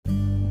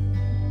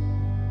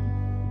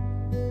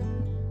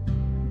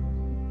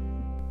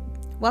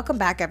Welcome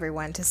back,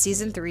 everyone, to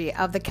Season 3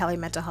 of the Kelly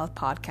Mental Health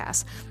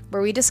Podcast,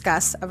 where we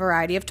discuss a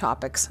variety of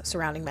topics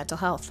surrounding mental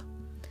health.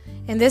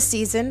 In this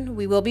season,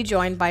 we will be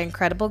joined by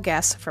incredible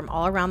guests from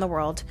all around the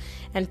world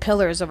and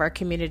pillars of our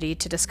community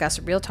to discuss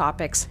real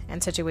topics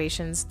and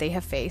situations they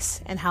have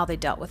faced and how they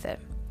dealt with it.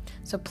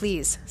 So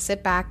please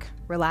sit back,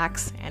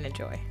 relax, and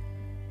enjoy.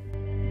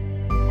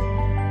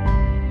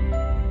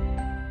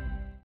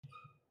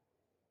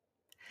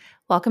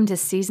 Welcome to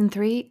Season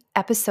 3,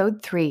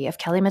 Episode 3 of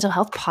Kelly Mental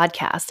Health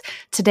Podcast.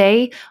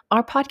 Today,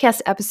 our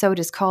podcast episode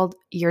is called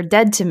You're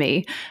Dead to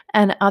Me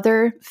and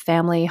Other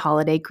Family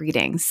Holiday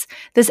Greetings.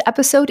 This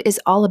episode is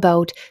all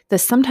about the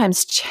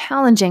sometimes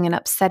challenging and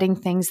upsetting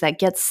things that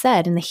get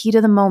said in the heat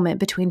of the moment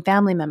between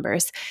family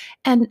members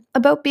and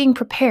about being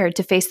prepared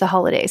to face the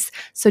holidays.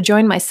 So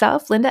join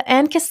myself, Linda,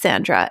 and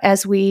Cassandra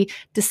as we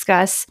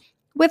discuss,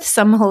 with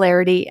some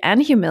hilarity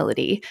and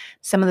humility,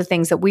 some of the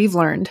things that we've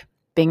learned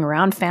being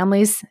around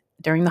families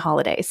during the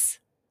holidays.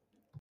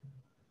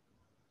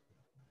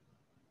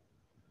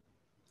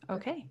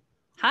 Okay.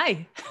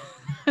 Hi.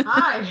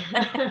 Hi.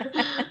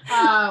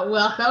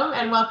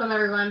 Welcome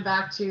everyone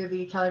back to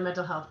the Kelly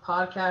Mental Health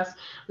Podcast.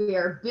 We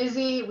are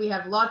busy. We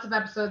have lots of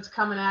episodes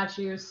coming at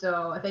you.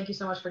 So thank you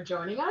so much for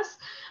joining us.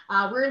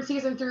 We're in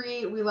Season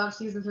 3. We love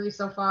Season 3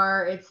 so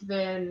far.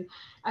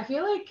 I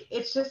feel like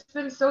it's just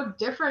been so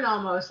different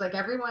almost. Like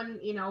everyone,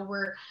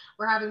 we're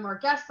having more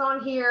guests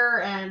on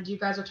here and you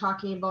guys are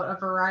talking about a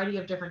variety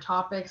of different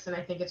topics. And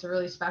I think it's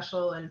really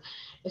special and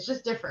it's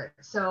just different.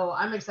 So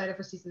I'm excited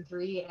for Season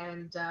 3.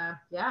 And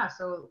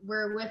so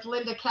we're with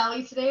Linda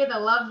Kelly today, the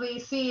lovely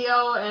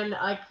CEO, and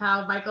like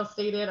how Michael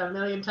stated, a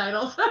million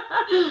titles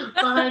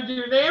behind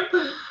your name.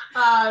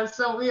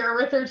 So we are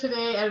with her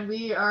today and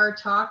we are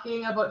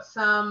talking about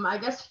some, I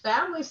guess,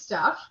 family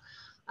stuff.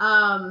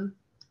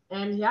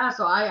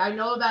 So I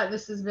know that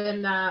this has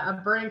been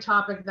a burning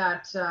topic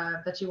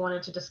that you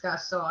wanted to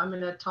discuss. So I'm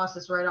going to toss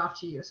this right off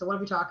to you. So what are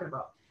we talking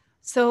about?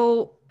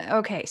 So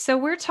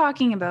we're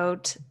talking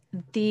about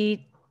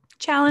the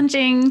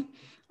challenging,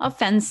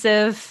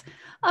 offensive,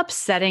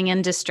 upsetting,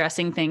 and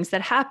distressing things that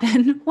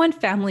happen when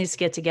families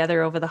get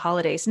together over the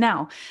holidays.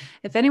 Now,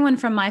 if anyone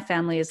from my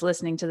family is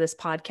listening to this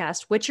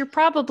podcast, which you're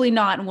probably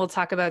not, and we'll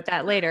talk about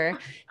that later,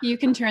 you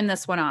can turn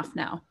this one off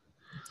now.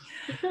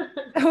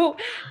 So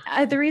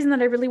the reason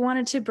that I really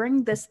wanted to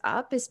bring this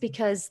up is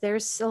because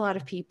there's a lot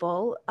of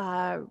people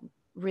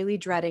really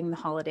dreading the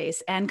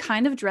holidays and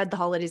kind of dread the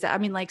holidays. I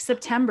mean, like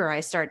September, I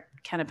start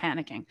kind of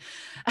panicking.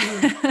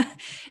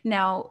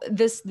 Now,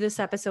 this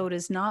episode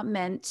is not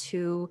meant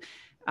to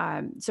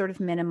sort of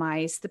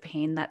minimize the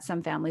pain that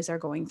some families are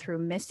going through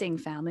missing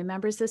family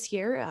members this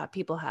year.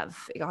 People have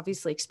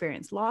obviously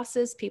experienced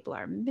losses. People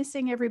are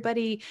missing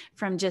everybody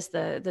from just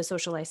the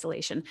social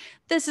isolation.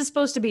 This is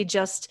supposed to be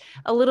just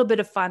a little bit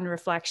of fun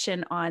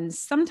reflection on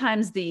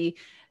sometimes the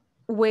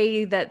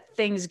way that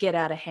things get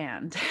out of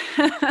hand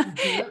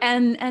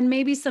and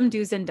maybe some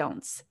do's and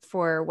don'ts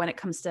for when it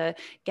comes to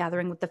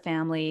gathering with the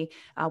family,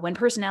 when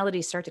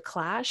personalities start to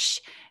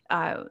clash,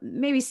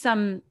 maybe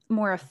some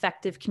more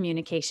effective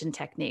communication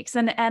techniques.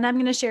 And I'm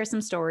going to share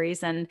some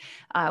stories. And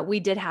we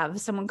did have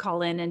someone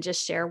call in and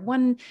just share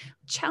one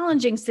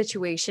challenging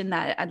situation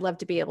that I'd love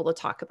to be able to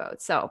talk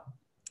about. So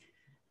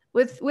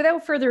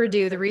without further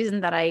ado, the reason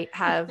that I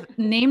have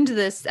named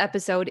this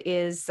episode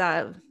is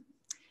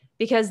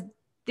because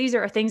these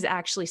are things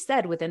actually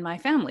said within my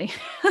family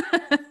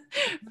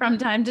from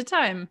time to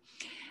time.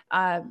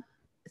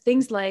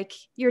 Things like,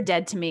 you're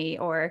dead to me,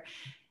 or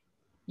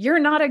you're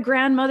not a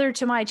grandmother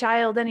to my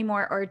child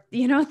anymore, or,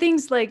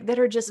 things like that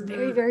are just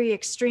very, very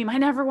extreme. I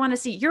never want to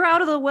see, you're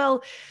out of the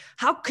well.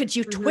 How could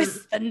you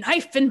twist the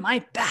knife in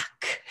my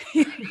back?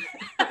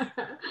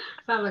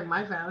 Sounds like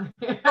my family.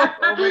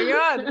 Oh my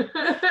God.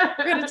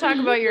 We're going to talk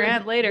about your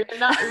aunt later.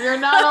 You're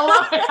not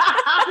alone.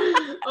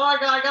 Oh my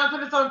God, I got to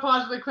put this on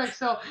pause really quick.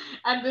 So,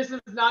 and this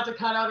is not to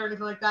cut out or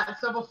anything like that.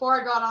 So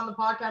before I got on the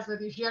podcast with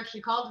you, she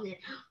actually called me.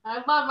 I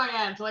love my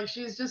aunt. Like,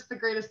 she's just the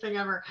greatest thing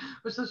ever.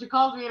 But so she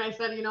called me and I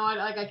said,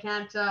 I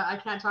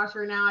can't talk to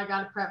her now. I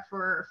got to prep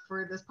for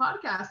this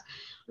podcast.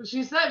 And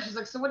she's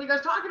like, so what are you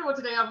guys talking about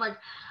today? I'm like,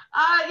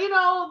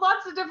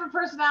 lots of different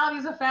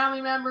personalities of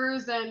family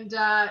members and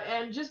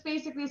just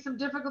basically some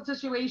difficult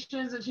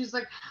situations. And she's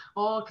like,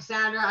 oh,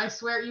 Cassandra, I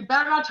swear you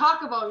better not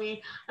talk about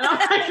me. And I'm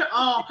like,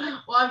 oh,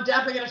 well, I'm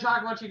definitely going to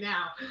talk about you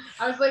now.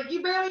 I was like,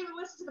 you barely even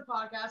listen to the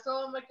podcast.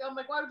 So I'm like,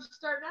 why would you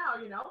start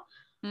now?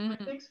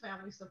 Like, thanks,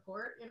 family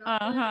support.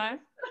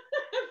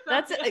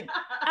 That's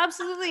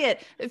absolutely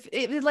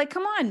it. Like,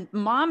 come on,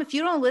 Mom, if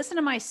you don't listen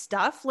to my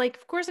stuff, like,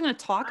 of course I'm going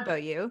to talk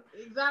about you.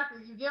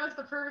 Exactly. You give us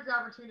the perfect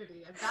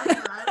opportunity. And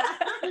that's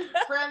right.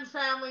 Friends,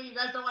 family, you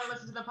guys don't want to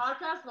listen to the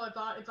podcast? Well,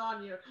 it's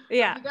on you.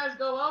 Yeah. If you guys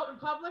go out in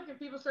public and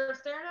people start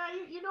staring at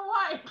you, you know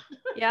why.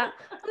 Yeah.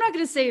 I'm not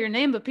going to say your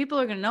name, but people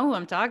are going to know who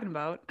I'm talking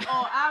about.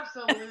 Oh,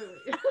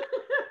 absolutely.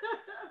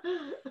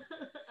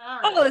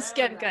 Right, oh, it's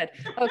getting good.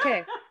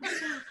 Okay.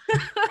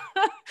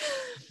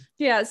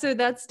 Yeah. So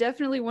that's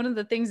definitely one of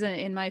the things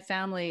in my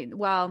family.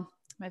 Well,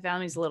 my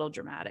family's a little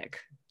dramatic.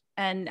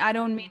 And I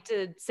don't mean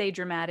to say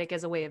dramatic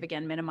as a way of,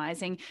 again,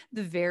 minimizing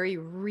the very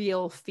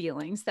real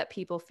feelings that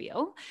people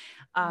feel.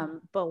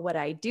 But what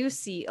I do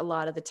see a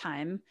lot of the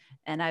time,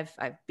 and I've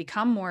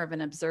become more of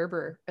an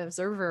observer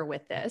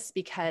with this,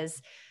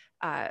 because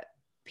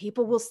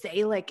people will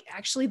say like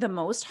actually the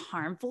most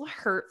harmful,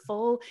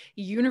 hurtful,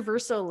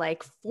 universal,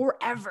 like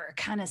forever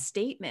kind of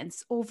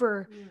statements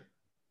over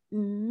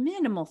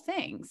minimal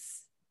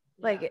things.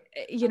 Yeah. Like,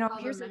 you know,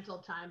 here's mental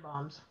time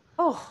bombs.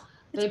 Oh,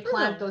 they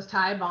plant those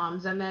time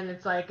bombs, and then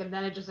it's like, and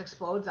then it just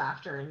explodes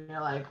after, and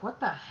you're like, what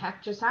the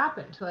heck just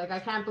happened? Like, I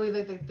can't believe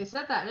that they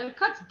said that, and it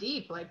cuts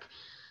deep. Like,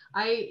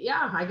 I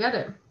get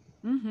it.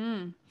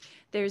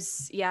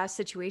 There's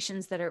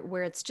situations that are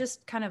where it's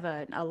just kind of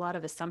a lot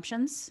of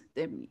assumptions.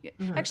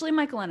 Actually,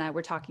 Michael and I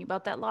were talking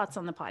about that lots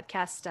on the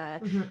podcast,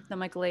 the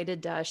Michael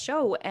Aided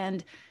show,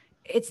 and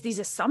it's these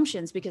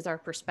assumptions because our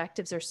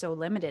perspectives are so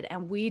limited,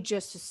 and we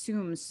just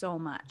assume so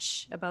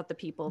much about the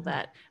people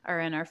that are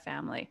in our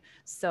family.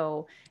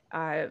 So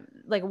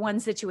like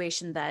one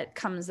situation that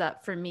comes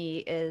up for me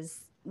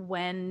is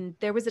when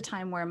there was a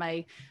time where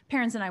my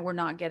parents and I were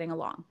not getting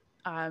along.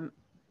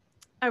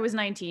 I was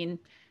 19.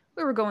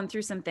 We were going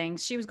through some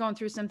things. She was going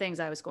through some things.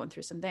 I was going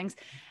through some things.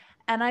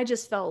 And I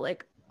just felt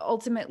like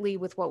ultimately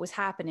with what was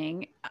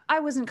happening,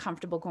 I wasn't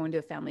comfortable going to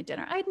a family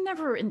dinner. I'd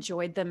never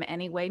enjoyed them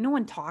anyway. No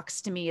one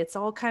talks to me. It's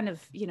all kind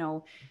of, you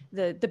know,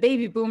 the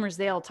baby boomers,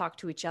 they all talk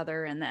to each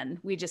other, and then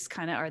we just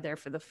kind of are there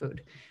for the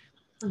food.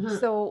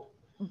 So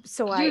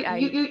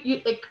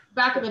you like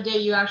back in the day,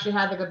 you actually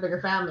had like a bigger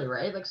family,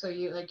 right? Like, so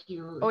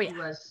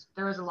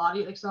there was a lot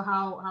of you. Like, so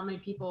how many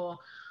people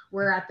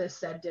were at this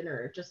said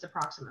dinner, just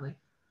approximately?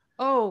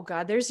 Oh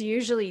God, there's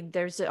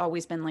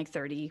always been like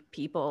 30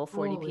 people,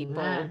 40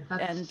 people,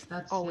 and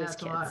always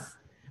kids.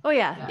 Oh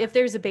yeah. If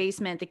there's a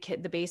basement,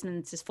 the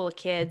basement is full of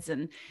kids.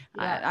 And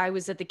I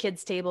was at the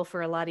kids table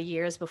for a lot of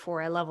years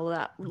before I leveled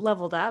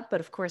up. But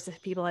of course,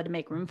 people had to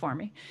make room for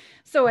me.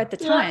 So at the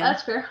time,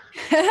 that's fair.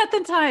 At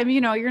the time, you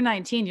know, you're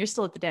 19, you're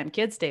still at the damn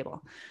kids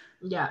table.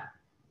 Yeah.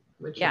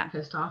 Which you're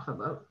pissed off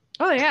about.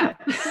 Oh yeah.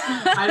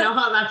 I know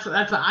how that's what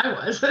I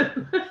was.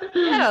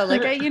 Yeah.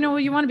 Like,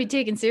 you want to be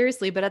taken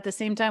seriously, but at the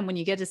same time, when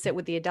you get to sit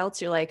with the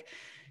adults, you're like,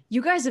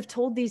 you guys have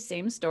told these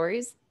same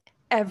stories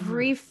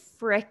every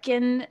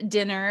frickin'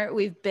 dinner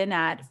we've been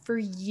at for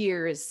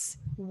years.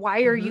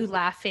 Why are you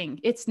laughing?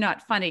 It's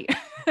not funny.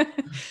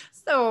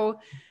 So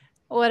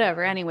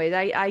whatever. Anyways,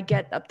 I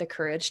get up the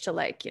courage to,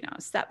 like, you know,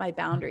 set my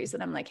boundaries,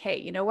 and I'm like, hey,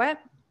 you know what?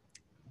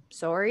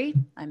 Sorry,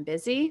 I'm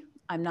busy.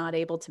 I'm not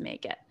able to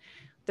make it.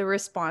 The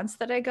response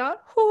that I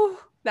got,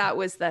 that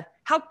was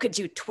how could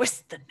you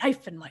twist the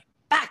knife in my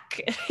back?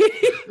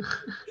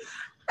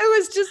 It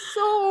was just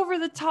so over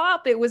the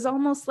top. It was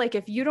almost like,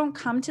 if you don't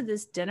come to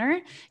this dinner,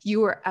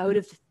 you are out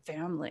of the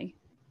family.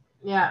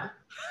 Yeah.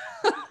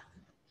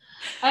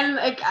 And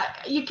like,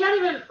 you can't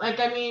even, like,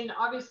 I mean,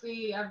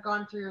 obviously I've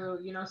gone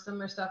through, you know,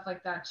 similar stuff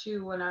like that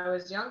too when I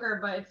was younger,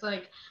 but it's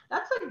like,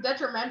 that's like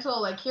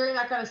detrimental, like hearing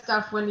that kind of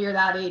stuff when you're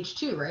that age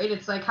too, right?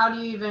 It's like, how do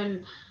you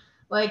even,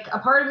 like, a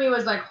part of me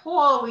was like,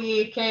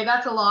 holy, okay,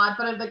 that's a lot.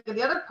 But like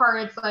the other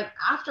part, it's like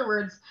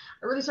afterwards,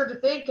 I really start to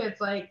think,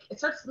 it's like, it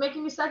starts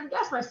making me second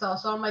guess myself.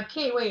 So I'm like,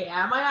 okay, wait,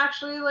 am I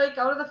actually like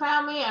out of the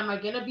family? Am I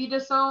going to be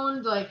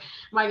disowned? Like,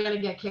 am I going to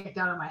get kicked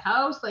out of my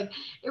house? Like,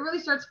 it really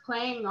starts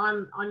playing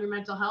on your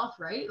mental health,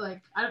 right?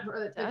 Like,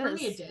 for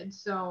me, it did.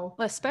 So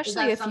well,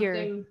 especially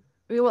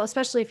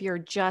if you're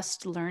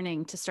just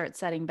learning to start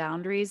setting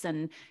boundaries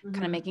and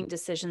kind of making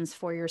decisions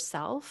for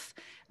yourself.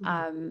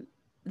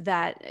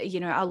 That, you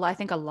know, I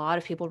think a lot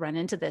of people run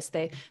into this.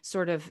 They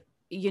sort of,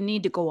 you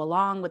need to go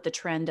along with the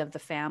trend of the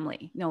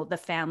family, the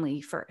family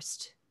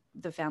first,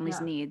 the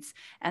family's needs.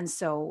 And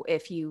so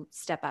if you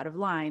step out of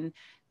line,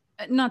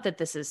 not that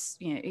this is,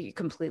 you know,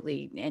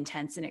 completely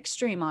intense and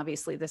extreme,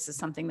 obviously this is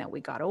something that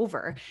we got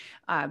over,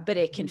 but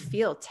it can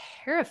feel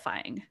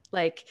terrifying.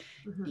 Like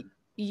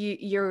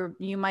you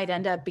might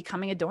end up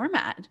becoming a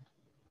doormat.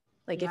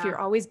 Like if you're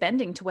always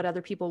bending to what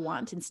other people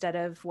want instead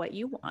of what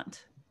you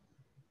want.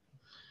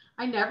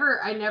 I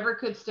never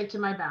could stick to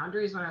my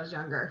boundaries when I was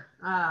younger.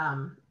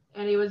 And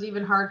it was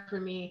even hard for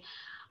me.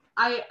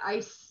 Like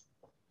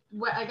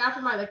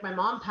after my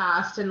mom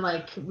passed, and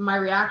like my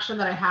reaction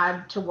that I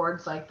had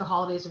towards like the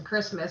holidays and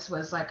Christmas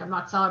was like, I'm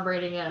not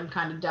celebrating it. I'm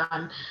kind of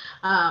done.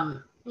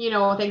 You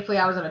know, thankfully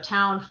I was out of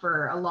town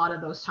for a lot of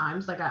those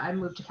times. Like I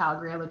moved to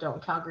Calgary. I lived out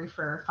in Calgary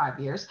for 5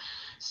 years.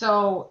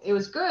 So it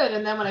was good.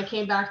 And then when I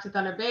came back to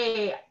Thunder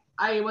Bay,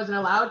 I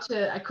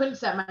couldn't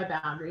set my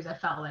boundaries. I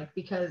felt like,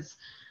 because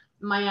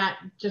my aunt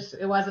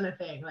it wasn't a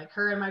thing. Like,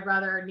 her and my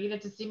brother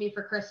needed to see me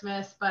for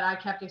Christmas, but I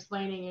kept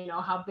explaining, you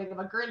know, how big of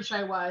a Grinch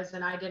I was,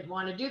 and I didn't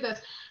want to do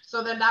this.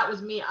 So then that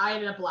was me. I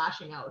ended up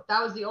lashing out.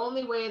 That was the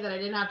only way that I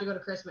didn't have to go to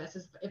Christmas,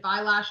 is if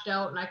I lashed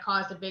out and I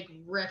caused a big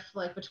rift,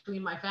 like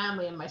between my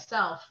family and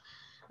myself.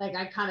 Like,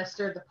 I kind of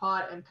stirred the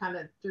pot and kind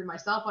of threw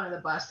myself under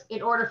the bus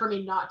in order for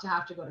me not to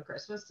have to go to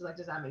Christmas. So, like,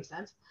 does that make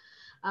sense?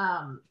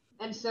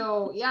 And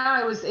so,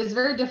 it's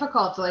very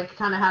difficult to like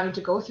kind of having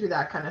to go through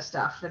that kind of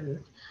stuff. And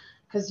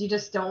because you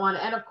just don't want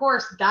to. And of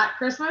course, that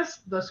Christmas,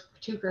 those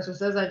 2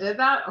 Christmases I did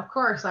that, of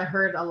course, I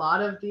heard a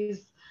lot of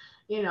these,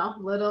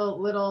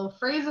 little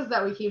phrases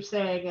that we keep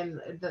saying, and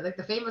like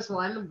the famous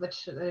one,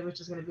 which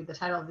is going to be the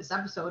title of this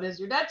episode, is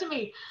 "You're dead to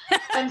me."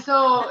 And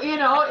so,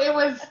 it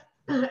was.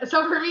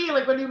 So for me,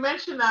 like when you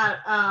mentioned that,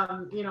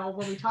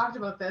 when we talked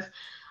about this,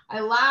 I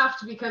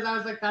laughed because I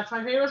was like, that's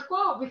my favorite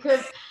quote,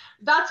 because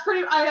that's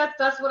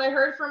what I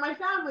heard from my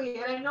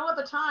family. And I know at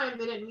the time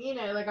they didn't mean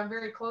it. Like I'm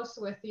very close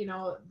with,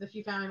 the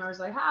few family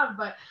members I have,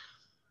 but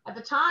at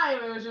the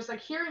time it was just like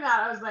hearing that,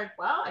 I was like,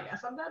 well, I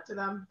guess I'm dead to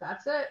them.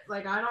 That's it.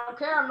 Like, I don't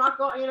care. I'm not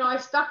going, I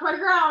stuck my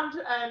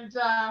ground. And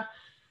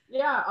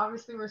yeah,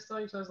 obviously we're still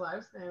in each other's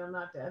lives and I'm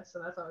not dead.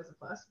 So that's always a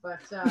plus, but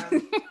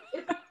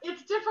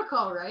it's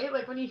difficult, right?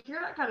 Like when you hear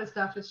that kind of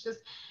stuff, it's just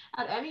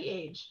at any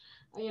age,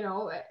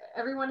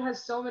 everyone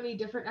has so many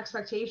different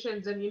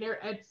expectations, and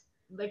it's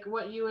like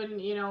what you and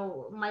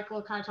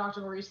Michael kind of talked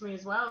about recently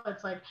as well.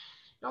 It's like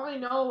you don't really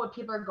know what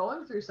people are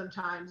going through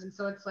sometimes, and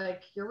so it's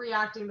like you're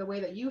reacting the way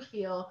that you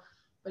feel,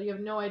 but you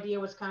have no idea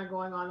what's kind of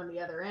going on the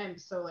other end.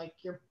 So like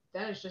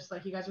then it's just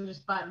like you guys are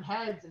just butting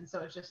heads, and so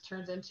it just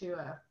turns into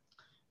an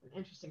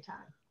interesting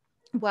time.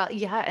 Well,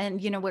 yeah.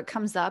 And what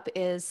comes up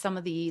is some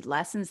of the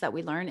lessons that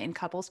we learn in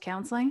couples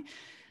counseling.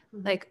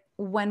 Mm-hmm. Like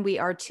when we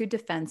are too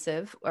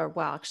defensive, or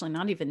well, actually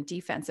not even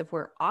defensive,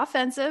 we're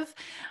offensive,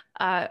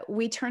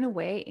 we turn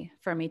away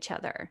from each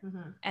other.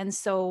 Mm-hmm. And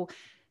so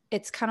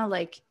it's kind of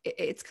like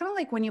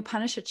when you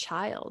punish a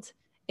child.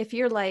 If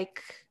you're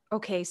like,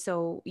 okay,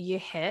 so you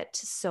hit,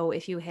 so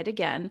if you hit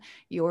again,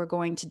 you're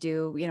going to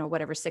do,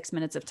 whatever, 6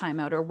 minutes of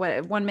timeout, or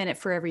 1 minute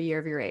for every year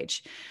of your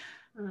age.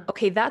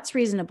 Okay, that's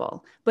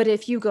reasonable. But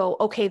if you go,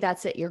 okay,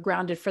 that's it, you're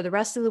grounded for the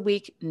rest of the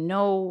week,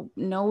 no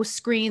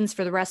screens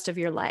for the rest of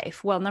your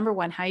life. Well, number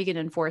one, how are you going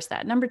to enforce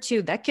that? Number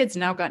two, that kid's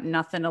now got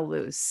nothing to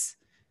lose.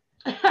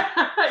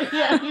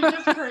 Yeah, you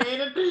just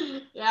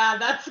created. Yeah,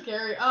 that's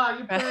scary. Oh,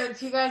 you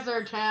parents, you guys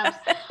are champs.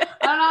 I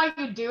don't know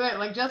how you do it.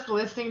 Like just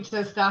listening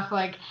to stuff,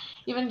 like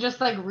even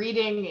just like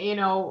reading.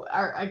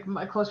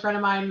 A close friend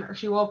of mine,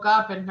 she woke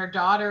up and her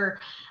daughter,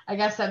 I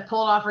guess, had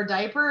pulled off her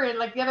diaper and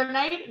like the other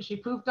night, and she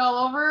pooped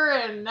all over.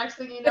 And next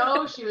thing you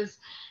know, she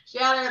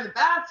had her in the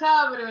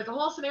bathtub, and it was a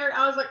whole scenario.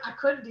 I was like, I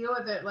couldn't deal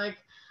with it. Like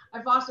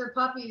I fostered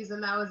puppies,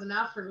 and that was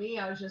enough for me.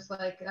 I was just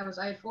like,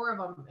 I had 4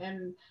 of them,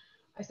 and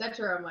I said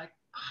to her, I'm like,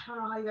 I don't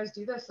know how you guys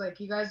do this. Like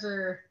you guys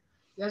are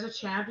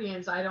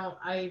champions.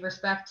 I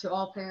respect to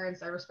all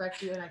parents. I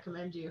respect you and I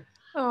commend you.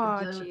 Oh,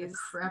 jeez.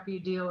 Crap you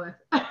deal with.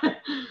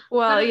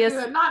 Well, yes.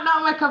 Not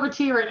my cup of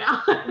tea right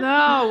now.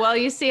 No, well,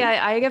 you see,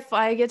 I get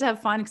to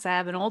have fun because I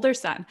have an older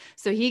son.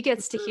 So he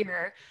gets to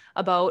hear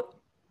about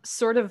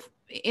sort of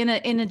in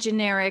a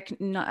generic,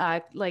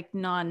 like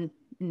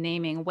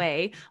non-naming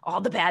way, all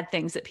the bad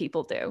things that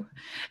people do.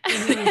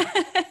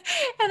 Mm-hmm.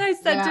 And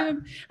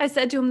I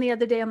said to him the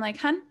other day, I'm like,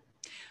 hun,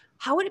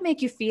 how would it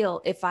make you feel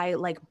if I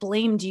like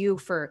blamed you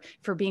for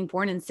being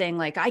born and saying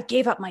like, I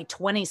gave up my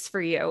 20s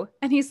for you?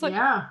 And he's like,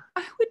 yeah,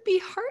 I would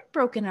be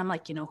heartbroken. I'm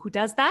like, who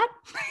does that?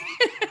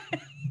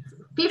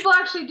 People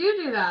actually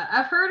do that.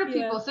 I've heard of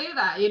people say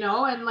that,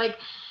 and like,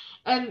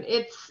 and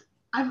it's,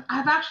 I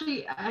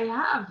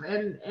have.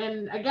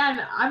 And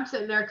again, I'm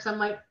sitting there cause I'm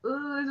like,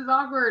 oh, this is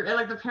awkward. And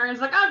like the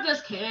parents like, I'm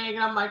just kidding.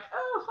 And I'm like,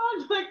 oh,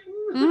 fun. Like,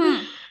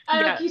 mm-hmm.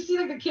 And like, you see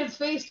like the kid's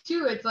face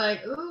too. It's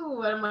like,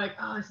 ooh, and I'm like,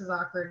 oh, this is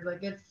awkward.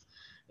 Like it's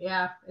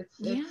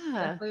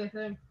definitely a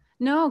thing.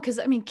 No, because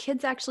I mean,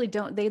 kids actually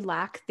they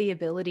lack the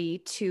ability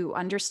to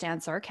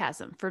understand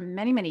sarcasm for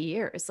many, many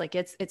years. Like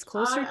it's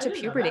closer to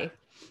puberty.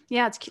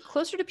 Yeah, it's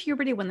closer to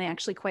puberty when they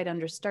actually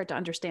start to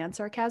understand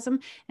sarcasm.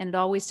 And it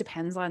always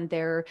depends on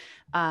their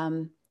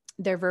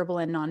verbal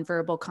and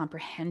nonverbal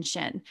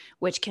comprehension,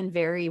 which can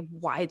vary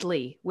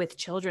widely with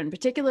children,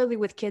 particularly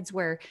with kids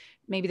where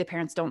maybe the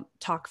parents don't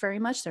talk very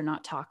much. They're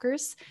not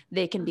talkers.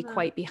 They can be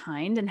quite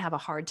behind and have a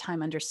hard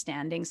time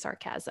understanding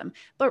sarcasm.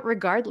 But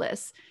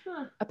regardless,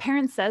 a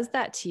parent says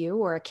that to you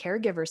or a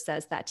caregiver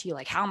says that to you,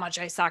 like how much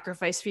I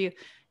sacrifice for you,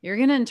 you're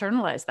going to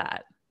internalize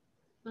that.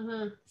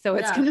 Mm-hmm. So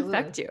it's going to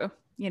affect you.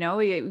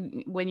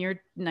 When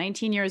you're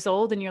 19 years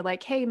old and you're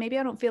like, hey, maybe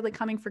I don't feel like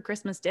coming for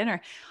Christmas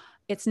dinner.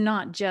 It's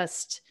not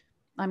just,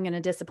 I'm going to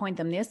disappoint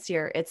them this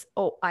year. It's,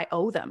 I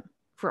owe them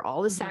for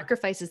all the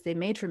sacrifices they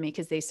made for me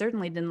because they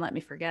certainly didn't let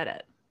me forget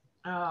it.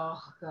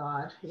 Oh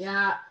God.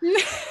 Yeah.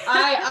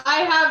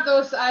 I have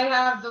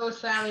those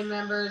family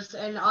members,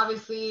 and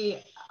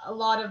obviously a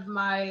lot of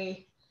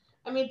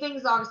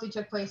things obviously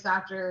took place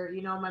after,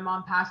 my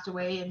mom passed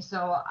away. And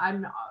so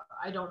I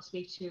don't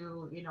speak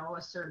to,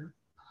 a certain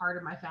part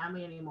of my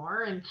family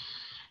anymore.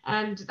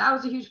 And that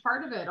was a huge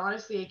part of it.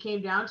 Honestly, it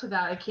came down to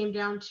that. It came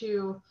down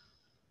to,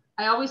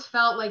 I always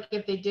felt like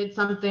if they did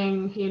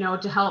something,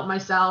 to help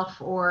myself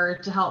or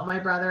to help my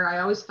brother, I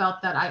always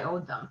felt that I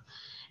owed them.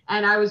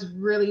 And I was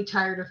really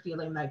tired of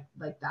feeling like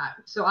that.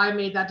 So I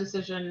made that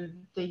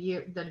decision the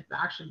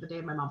day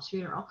of my mom's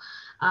funeral.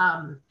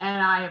 And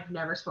I have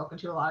never spoken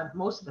to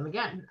most of them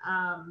again.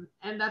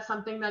 And that's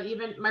something that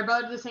even my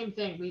brother did the same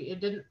thing. We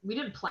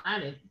didn't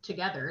plan it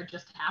together. It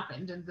just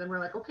happened. And then we're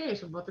like, okay,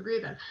 so we both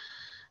agree then.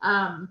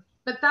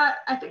 But that,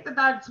 I think that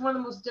that's one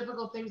of the most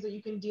difficult things that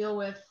you can deal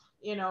with,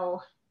 you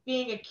know,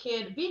 being a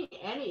kid, being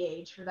any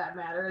age for that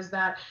matter, is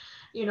that,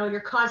 you know, you're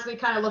constantly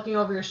kind of looking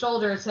over your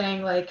shoulder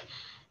saying like,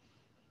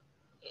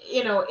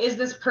 you know, is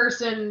this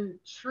person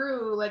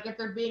true? Like if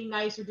they're being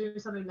nice or doing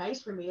something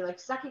nice for me, like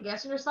second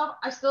guessing yourself.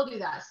 I still do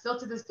that still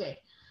to this day.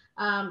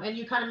 And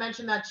you kind of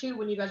mentioned that too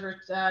when you guys were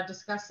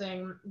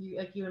discussing,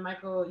 like you and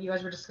Michael, you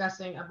guys were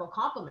discussing about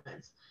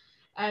compliments.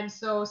 And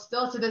so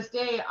still to this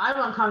day, I'm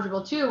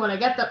uncomfortable too when I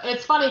get them.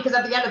 It's funny because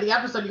at the end of the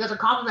episode, you guys are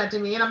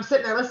complimenting me and I'm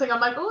sitting there listening.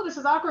 I'm like, oh, this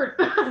is awkward.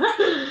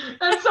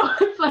 And so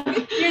it's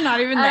like, You're not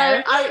even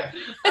there.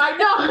 I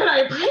know, and I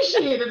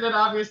appreciated it,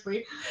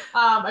 obviously.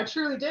 I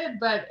truly did,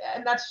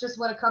 and that's just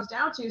what it comes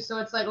down to. So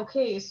it's like,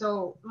 okay,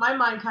 so my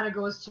mind kind of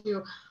goes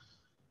to,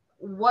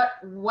 what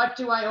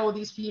do I owe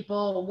these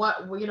people?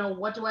 What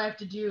do I have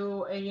to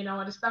do? And, you know,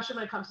 and especially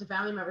when it comes to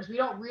family members, we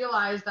don't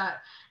realize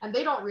that, and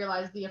they don't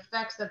realize the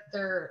effects that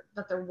their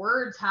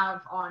words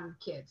have on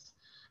kids,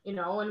 you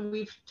know, and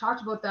we've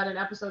talked about that in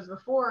episodes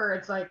before.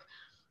 It's like,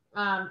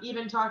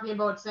 even talking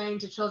about saying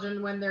to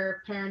children when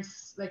their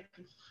parents, like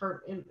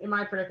in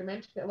my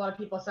predicament, a lot of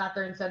people sat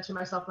there and said to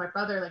myself, my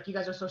brother, like, you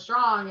guys are so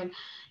strong and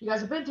you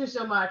guys have been through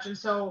so much. And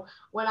so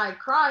when I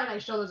cry and I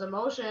show those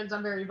emotions,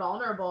 I'm very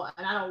vulnerable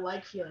and I don't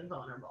like feeling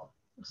vulnerable.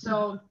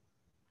 So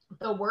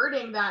the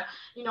wording that,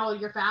 you know,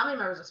 your family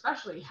members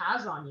especially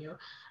has on you,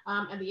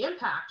 and the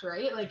impact,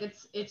 right? Like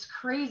it's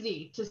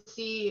crazy to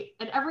see.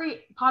 And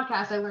every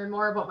podcast I learn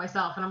more about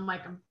myself, and I'm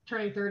like, I'm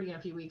turning 30 in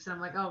a few weeks and I'm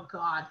like, oh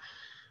God.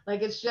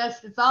 Like, it's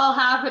all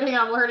happening.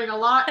 I'm learning a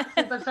lot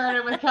since I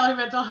started with Kelly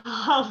Mental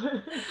Health.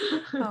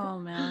 Oh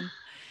man.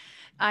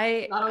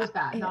 Not always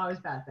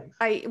bad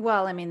things.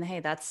 Well, I mean, hey,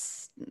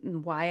 that's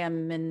why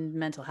I'm in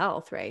mental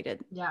health, right?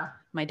 Yeah.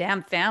 My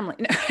damn family.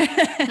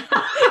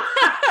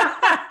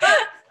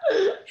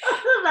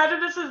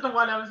 Imagine this is the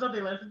one episode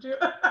they listen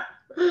to.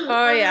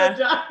 Oh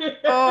yeah.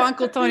 Oh,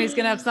 Uncle Tony's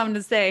going to have something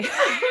to say.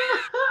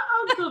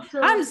 Uncle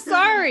Tony. I'm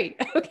sorry.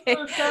 Okay.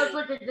 That sounds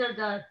like a good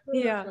guy.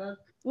 Yeah. God.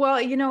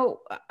 Well, you know,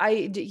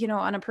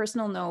 on a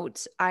personal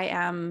note, I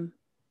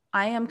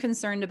am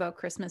concerned about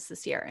Christmas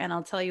this year, and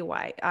I'll tell you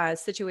why. A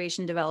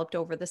situation developed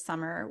over the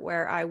summer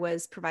where I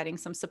was providing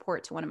some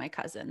support to one of my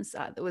cousins.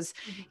 That was,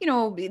 you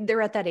know,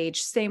 they're at that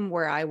age, same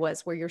where I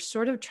was, where you're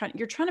sort of trying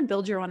to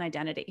build your own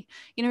identity.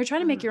 You know, you're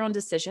trying to make your own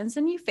decisions,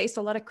 and you face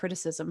a lot of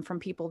criticism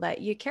from people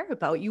that you care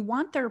about. You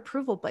want their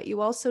approval, but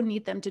you also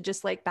need them to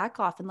just like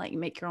back off and let you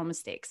make your own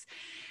mistakes.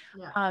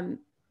 Yeah.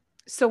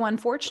 So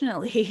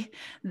unfortunately,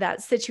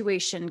 that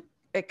situation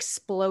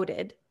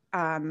exploded,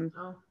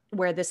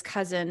 where this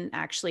cousin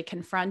actually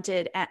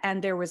confronted,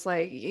 and there was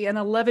like an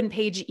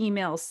 11-page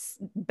email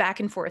back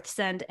and forth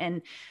sent.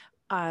 And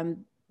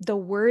the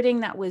wording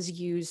that was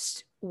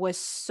used was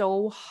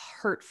so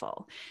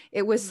hurtful.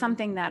 It was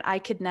something that I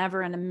could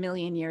never in a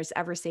million years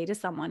ever say to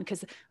someone,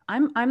 because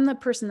I'm the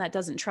person that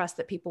doesn't trust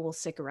that people will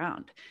stick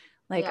around.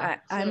 Like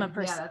I'm a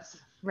person. Yeah,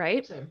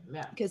 right?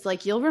 Yeah. Because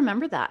like, you'll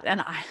remember that.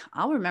 And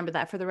I'll remember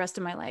that for the rest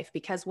of my life,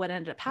 because what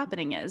ended up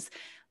happening is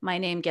my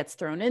name gets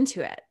thrown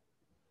into it.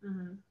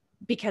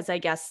 Because I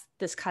guess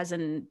this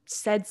cousin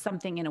said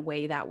something in a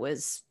way that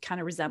was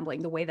kind of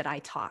resembling the way that I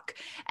talk.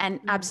 And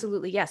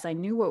absolutely, yes, I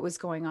knew what was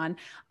going on.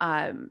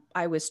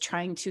 I was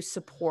trying to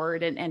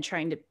support and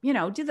trying to, you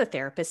know, do the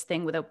therapist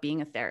thing without being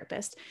a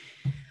therapist.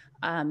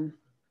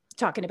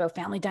 Talking about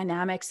family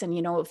dynamics and,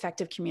 you know,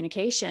 effective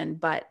communication,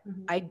 but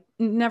I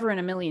never in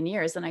a million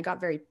years. And I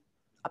got very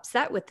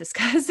upset with this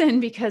cousin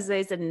because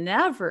they said,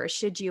 never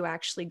should you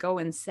actually go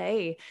and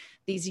say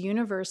these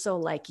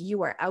universal, like,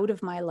 you are out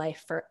of my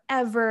life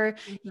forever.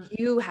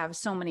 You have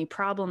so many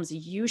problems.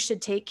 You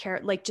should take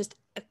care, like, just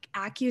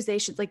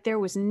accusations. Like, there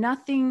was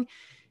nothing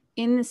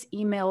in this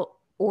email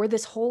or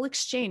this whole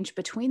exchange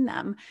between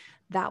them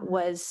that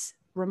was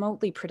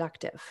remotely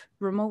productive,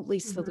 remotely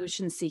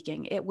solution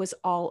seeking. It was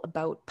all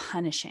about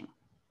punishing.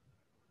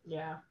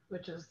 Yeah,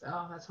 which is,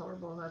 that's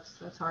horrible.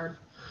 That's hard.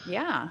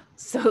 Yeah.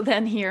 So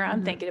then here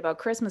I'm thinking about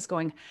Christmas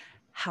going,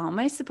 how am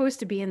I supposed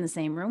to be in the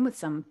same room with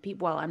some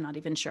people? Well, I'm not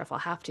even sure if I'll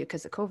have to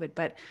because of COVID,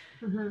 but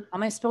how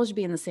am I supposed to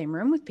be in the same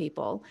room with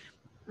people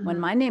when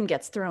my name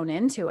gets thrown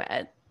into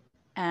it?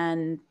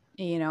 And,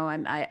 you know,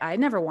 I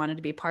never wanted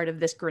to be part of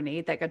this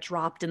grenade that got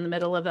dropped in the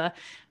middle of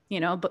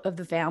of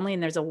the family,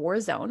 and there's a war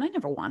zone. I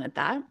never wanted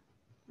that.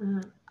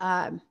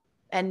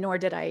 And nor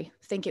did I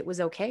think it was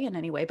okay in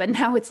any way. But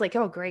now it's like,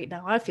 oh, great.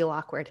 Now I feel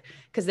awkward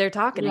because they're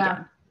talking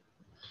again.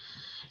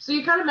 So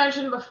you kind of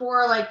mentioned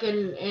before, like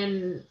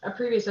in a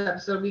previous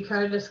episode, we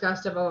kind of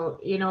discussed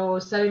about, you know,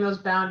 setting those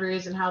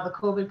boundaries and how the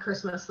COVID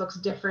Christmas looks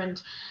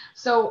different.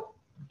 So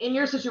in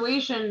your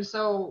situation,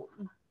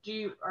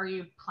 are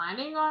you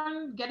planning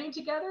on getting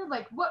together?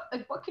 Like what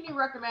can you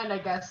recommend? I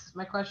guess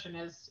my question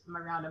is my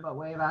roundabout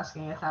way of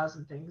asking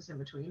 1,000 things in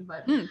between,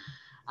 but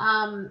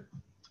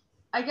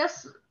I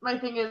guess my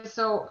thing is,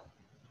 so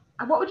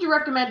what would you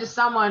recommend to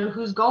someone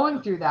who's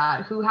going through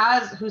that,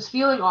 who's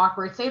feeling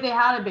awkward? Say they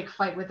had a big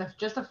fight with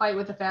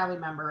a family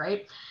member,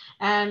 right?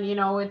 And, you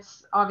know,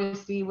 it's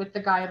obviously with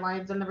the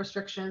guidelines and the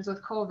restrictions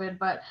with COVID,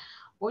 but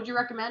what would you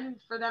recommend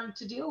for them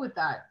to deal with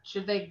that?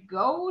 Should they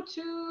go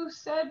to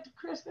said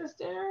Christmas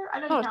dinner? I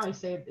know you can't really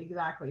say it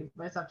exactly,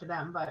 but it's up to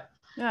them. But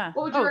Yeah.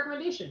 what would your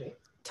recommendation be?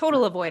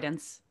 Total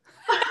avoidance.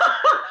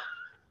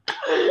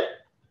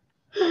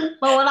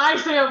 But when I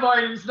say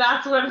avoidance,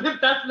 that's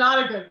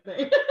not a good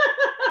thing.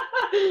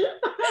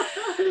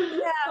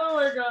 Yeah. Oh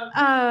my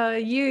God.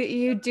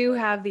 You do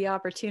have the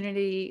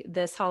opportunity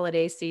this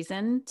holiday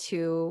season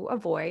to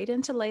avoid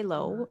and to lay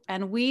low.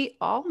 And we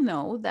all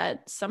know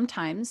that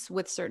sometimes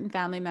with certain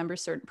family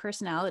members, certain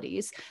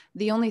personalities,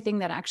 the only thing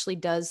that actually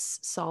does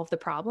solve the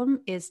problem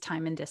is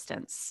time and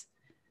distance.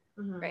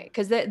 Right.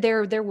 Because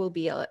there will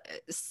be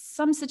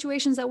some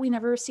situations that we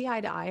never see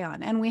eye to eye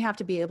on, and we have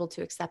to be able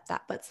to accept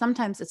that. But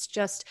sometimes it's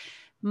just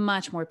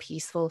much more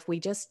peaceful if we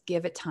just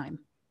give it time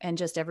and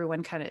just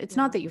everyone kind of, it's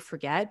not that you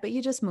forget, but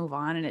you just move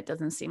on, and it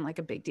doesn't seem like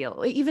a big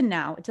deal. Even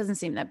now, it doesn't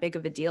seem that big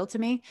of a deal to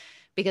me,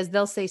 because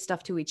they'll say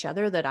stuff to each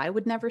other that I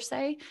would never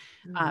say.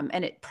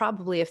 And it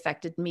probably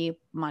affected me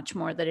much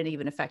more than it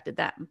even affected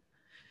them.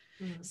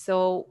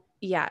 So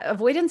yeah,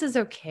 avoidance is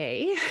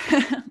okay.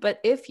 But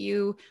if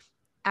you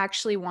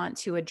actually want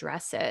to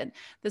address it,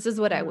 this is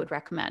what I would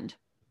recommend.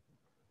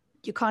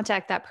 You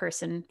contact that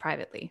person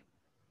privately.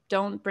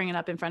 Don't bring it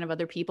up in front of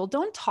other people.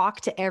 Don't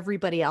talk to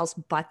everybody else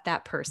but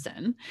that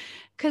person.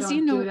 Because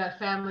do it at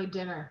family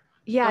dinner.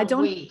 Yeah,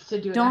 don't wait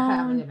to do it at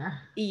family dinner.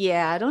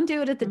 Yeah, don't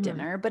do it at the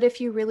dinner. But if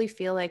you really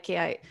feel like,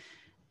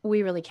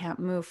 we really can't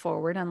move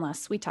forward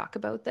unless we talk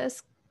about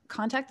this,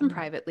 contact them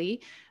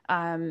privately.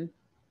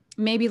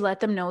 Maybe let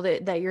them know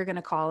that you're going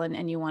to call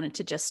and you wanted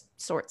to just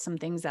sort some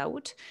things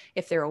out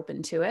if they're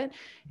open to it.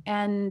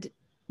 And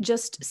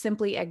just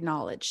simply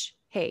acknowledge,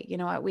 hey, you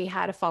know what? We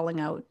had a falling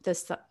out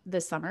this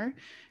summer.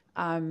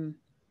 I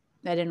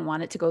didn't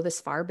want it to go this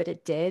far, but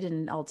it did.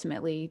 And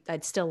ultimately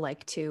I'd still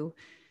like to,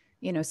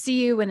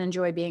 see you and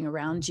enjoy being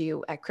around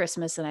you at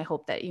Christmas. And I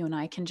hope that you and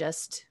I can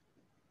just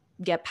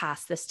get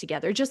past this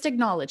together. Just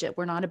acknowledge it.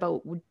 We're not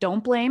about,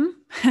 don't blame,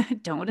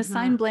 don't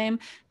assign blame,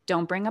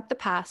 don't bring up the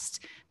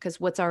past, because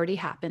what's already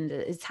happened,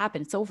 it's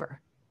happened. It's over.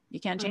 You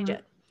can't change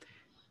it.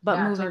 But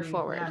moving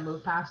forward. Yeah,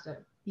 move past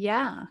it.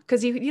 Yeah.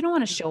 Because you don't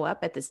want to show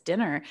up at this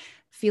dinner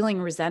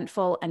feeling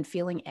resentful and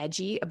feeling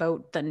edgy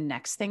about the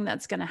next thing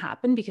that's going to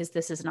happen, because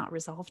this is not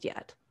resolved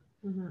yet.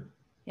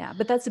 Yeah.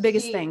 But that's the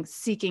biggest thing,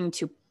 seeking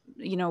to,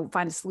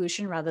 find a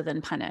solution rather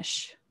than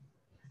punish.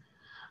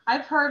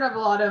 I've heard of a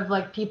lot of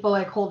like people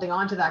like holding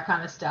on to that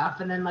kind of stuff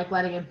and then like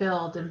letting it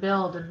build and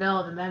build and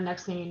build. And then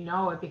next thing you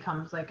know, it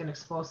becomes like an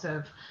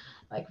explosive,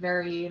 like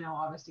very,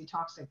 obviously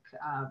toxic,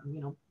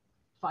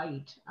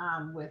 fight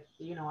with,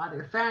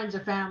 either friends or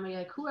family,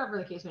 like whoever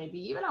the case may be.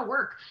 Even at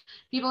work,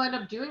 people end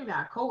up doing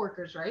that,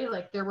 coworkers, right?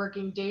 Like they're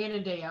working day in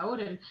and day out,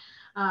 and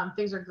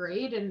things are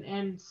great.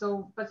 And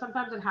so, but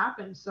sometimes it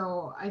happens.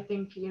 So I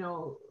think,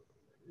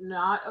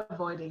 not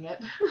avoiding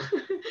it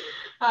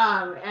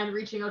and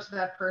reaching out to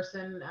that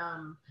person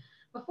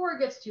before it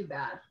gets too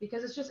bad,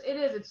 because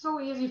it's so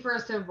easy for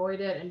us to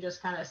avoid it and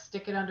just kind of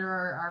stick it under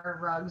our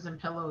rugs and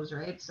pillows,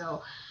 right?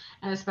 So,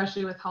 and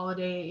especially with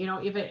holiday,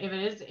 if it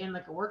is in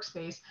like a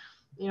workspace,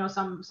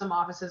 some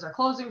offices are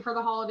closing for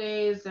the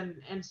holidays,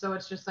 and so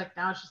it's just like,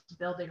 now it's just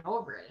building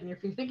over it. And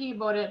if you're thinking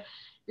about it,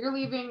 you're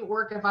leaving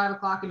work at 5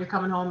 o'clock and you're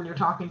coming home and you're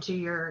talking to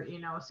your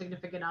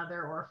significant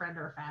other or a friend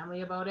or a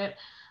family about it,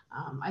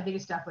 I think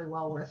it's definitely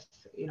well worth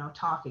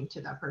talking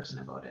to that person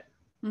about it.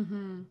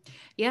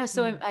 Yeah.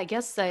 So I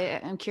guess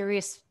I'm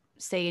curious,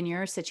 say in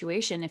your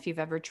situation, if you've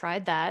ever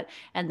tried that,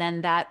 and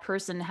then that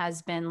person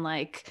has been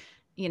like,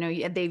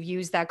 they've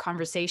used that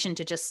conversation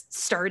to just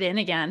start in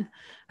again.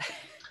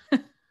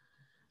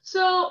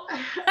 So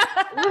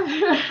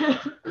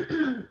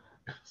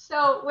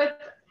with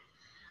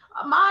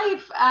my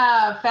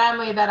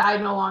family that I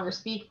no longer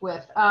speak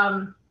with,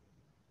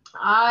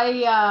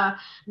 I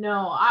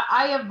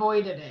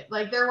avoided it.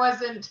 Like there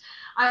wasn't,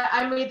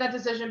 I made that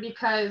decision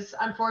because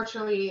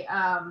unfortunately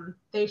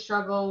they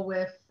struggle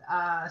with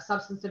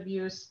substance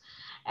abuse.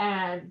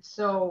 And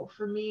so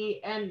for me,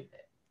 and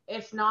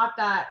it's not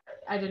that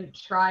I didn't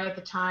try at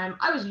the time.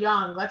 I was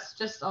young. Let's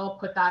just all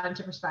put that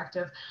into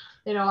perspective.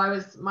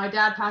 My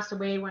dad passed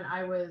away when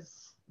I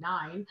was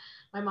 9.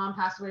 My mom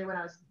passed away when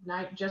I was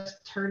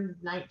just turned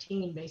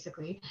 19,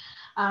 basically.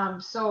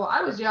 So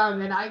I was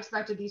young, and I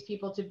expected these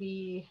people to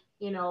be,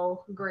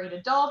 great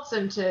adults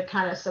and to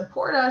kind of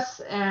support us.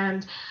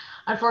 And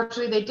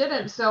unfortunately they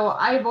didn't. So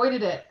I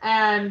avoided it.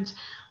 And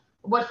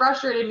what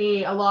frustrated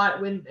me a lot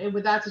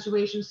with that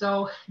situation,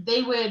 so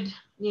they would,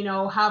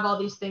 have all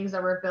these things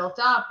that were built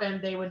up,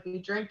 and they would be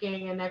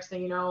drinking, and next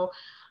thing you know,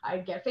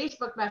 I'd get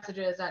Facebook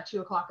messages at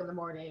 2 o'clock in the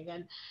morning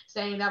and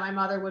saying that my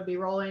mother would be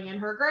rolling in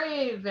her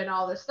grave and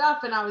all this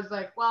stuff. And I was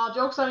like, well,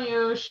 joke's on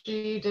you.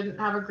 She didn't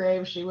have a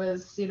grave. She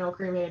was,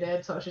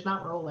 cremated. So she's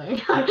not rolling.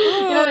 You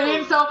know what I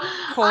mean? So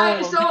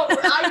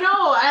I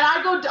know. And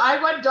I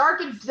went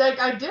dark and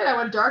I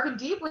went dark and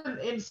deep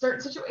in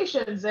certain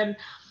situations. And,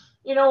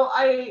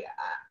 I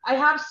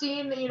have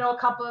seen, a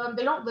couple of them,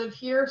 they don't live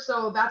here.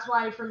 So that's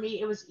why for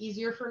me, it was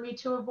easier for me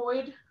to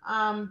avoid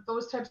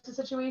those types of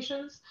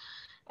situations.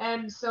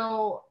 And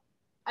so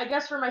I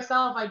guess for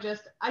myself, I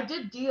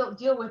did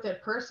deal with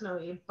it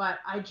personally, but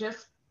I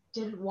just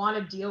didn't want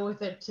to deal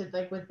with it to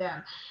like with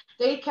them.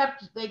 They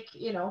kept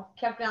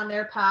kept down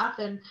their path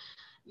and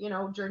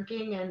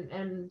drinking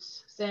and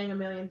saying a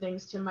million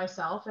things to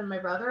myself and my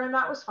brother, and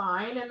that was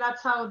fine. And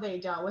that's how they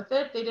dealt with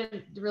it. They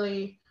didn't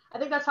really, I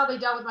think that's how they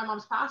dealt with my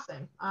mom's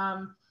passing.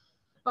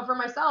 But for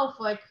myself,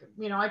 like,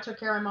 I took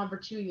care of my mom for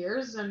 2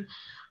 years and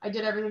I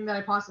did everything that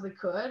I possibly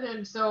could.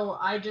 And so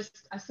I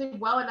sleep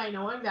well at night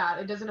knowing that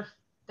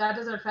that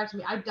doesn't affect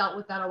me. I dealt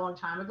with that a long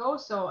time ago.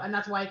 So, and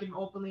that's why I can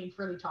openly and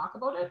freely talk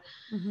about it.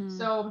 Mm-hmm.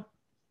 So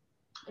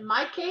in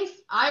my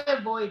case, I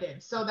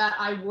avoided so that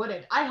I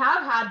wouldn't. I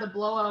have had the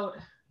blowout,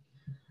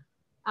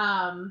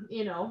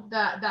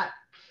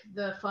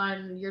 the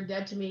fun, you're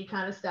dead to me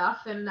kind of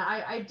stuff. And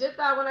I did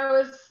that when I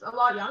was a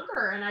lot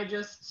younger. And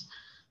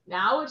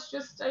now it's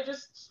just, I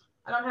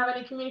don't have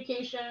any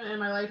communication and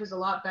my life is a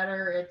lot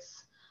better.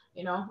 It's,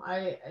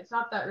 it's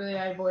not that really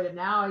I avoid it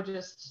now. they're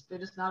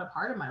just not a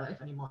part of my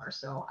life anymore.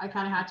 So I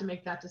kind of had to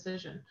make that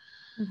decision,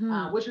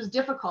 Mm-hmm. which was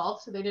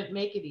difficult. So they didn't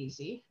make it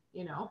easy,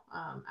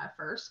 at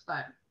first,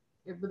 but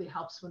it really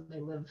helps when they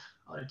live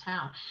out of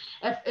town.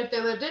 If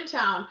they lived in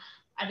town,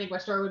 I think my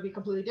story would be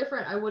completely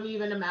different. I wouldn't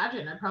even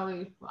imagine. I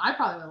probably would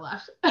have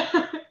left.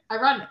 I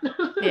run.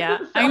 Yeah.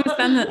 So. I'm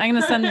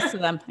gonna send this to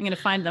them. I'm gonna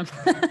find them.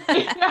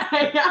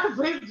 yeah,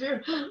 please do.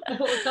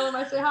 Tell them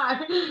I say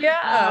hi.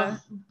 Yeah.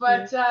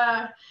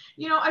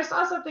 I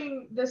saw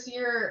something this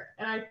year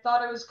and I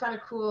thought it was kind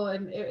of cool,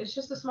 and it's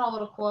just a small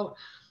little quote,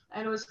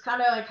 and it was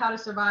kind of like how to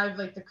survive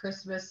like the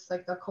Christmas,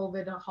 like the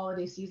COVID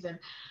holiday season,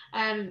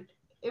 and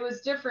it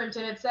was different,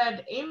 and it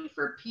said, aim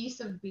for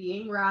peace of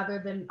being rather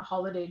than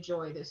holiday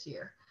joy this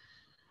year.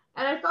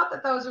 And I thought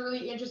that was a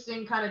really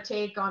interesting kind of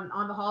take on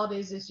the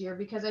holidays this year,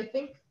 because I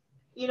think,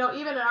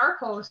 even in our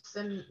posts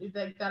and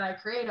that I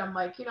create, I'm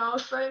like,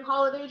 spreading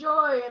holiday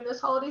joy in this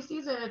holiday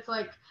season. It's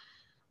like,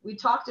 we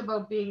talked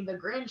about being the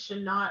Grinch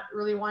and not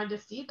really wanting to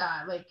see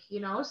that, like,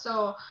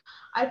 so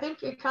I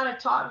think it kind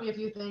of taught me a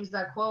few things,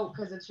 that quote,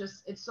 because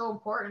it's so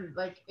important.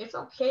 Like, it's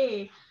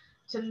okay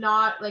to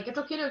not, like, it's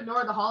okay to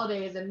ignore the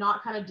holidays and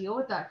not kind of deal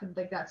with that,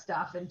 like, that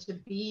stuff, and to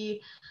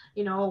be,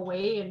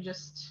 away and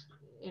just,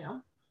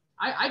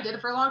 I did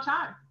it for a long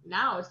time.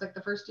 Now it's like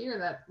the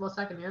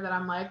second year that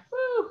I'm like,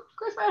 woo,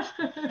 Christmas.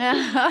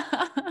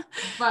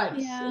 But,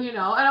 Yeah. and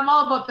I'm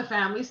all about the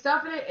family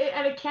stuff,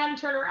 and it can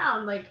turn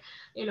around. Like,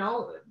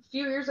 a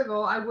few years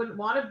ago, I wouldn't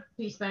want to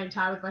be spending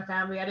time with my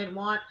family. I didn't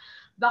want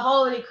the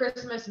holiday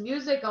Christmas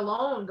music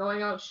alone,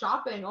 going out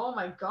shopping. Oh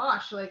my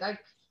gosh. Like,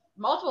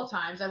 multiple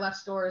times I left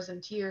stores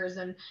in tears,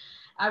 and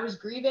I was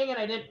grieving, and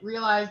I didn't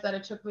realize that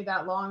it took me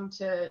that long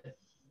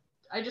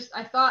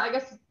I thought, I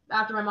guess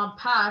after my mom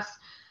passed,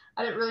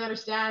 I didn't really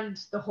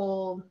understand the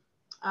whole,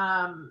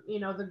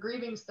 the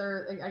grieving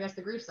I guess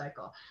the grief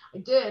cycle. I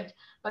did,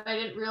 but I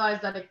didn't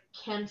realize that it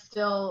can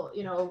still,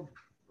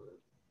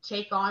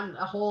 take on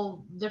a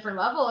whole different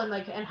level and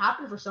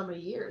happen for so many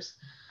years.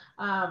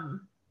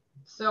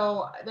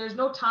 So there's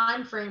no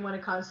time frame when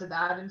it comes to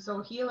that. And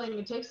so healing,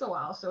 it takes a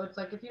while. So it's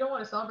like, if you don't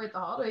want to celebrate the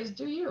holidays,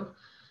 do you?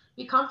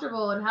 Be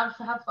comfortable and have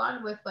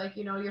fun with, like,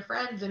 your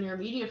friends and your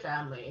immediate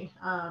family.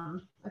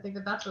 I think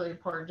that's really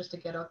important, just to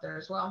get out there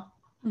as well.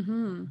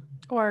 Mm-hmm.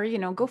 Or,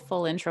 go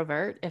full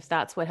introvert if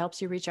that's what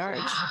helps you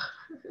recharge.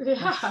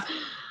 Yeah.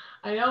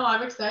 I know.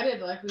 I'm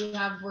excited. Like,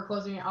 we're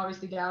closing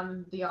obviously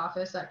down the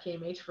office at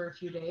KMH for a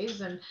few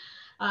days, and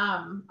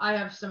I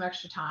have some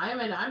extra time,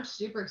 and I'm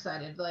super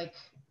excited. Like,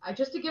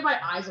 just to give my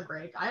eyes a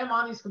break. I am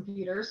on these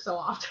computers so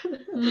often,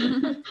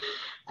 Mm-hmm.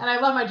 and I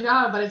love my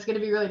job, but it's going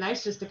to be really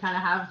nice just to kind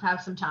of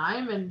have some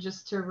time and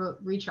just to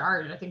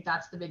recharge. I think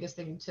that's the biggest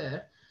thing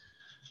to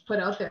put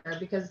out there,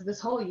 because this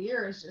whole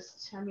year is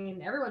just,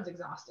 everyone's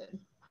exhausted.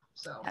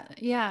 So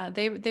yeah,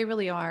 they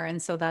really are.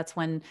 And so that's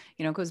when,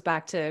 it goes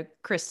back to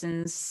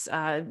Kristen's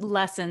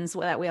lessons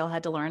that we all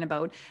had to learn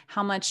about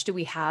how much do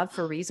we have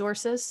for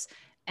resources.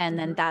 And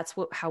then that's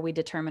how we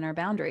determine our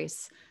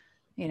boundaries.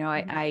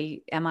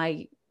 Am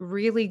I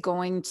really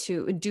going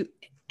to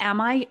am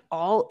I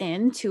all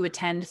in to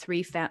attend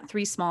three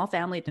small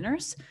family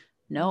dinners?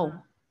 No,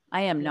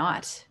 I am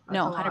not.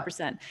 No,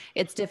 100%.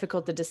 It's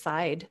difficult to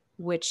decide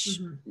which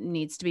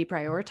needs to be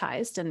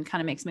prioritized, and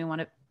kind of makes me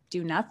want to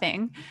do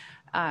nothing.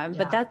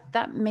 But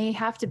that may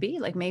have to be,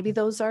 like, maybe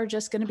those are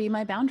just going to be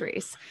my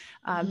boundaries,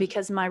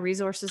 because my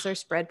resources are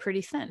spread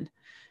pretty thin.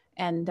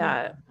 And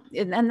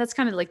that's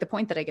kind of like the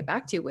point that I get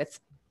back to with,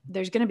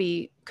 there's going to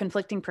be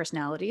conflicting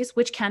personalities,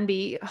 which can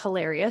be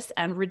hilarious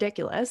and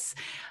ridiculous.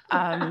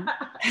 There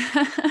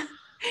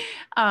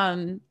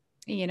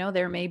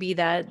may be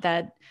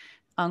that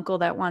uncle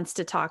that wants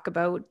to talk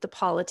about the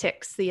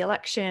politics, the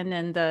election,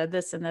 and the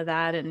this and the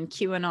that, and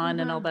QAnon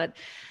and all that.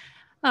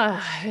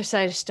 I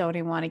just don't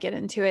even want to get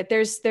into it.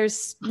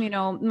 There's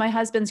my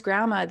husband's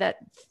grandma that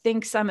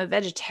thinks I'm a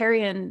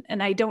vegetarian,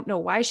 and I don't know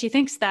why she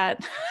thinks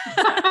that.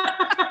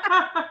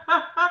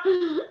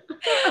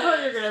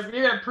 Oh, you're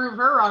you're gonna prove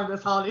her wrong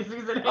this holiday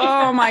season.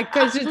 Oh my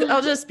goodness.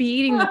 I'll just be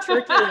eating the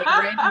turkey like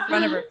right in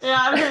front of her.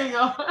 Yeah, there you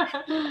go.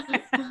 Oh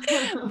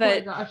my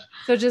But gosh.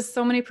 so just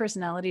so many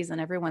personalities,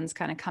 and everyone's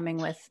kind of coming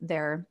with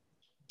their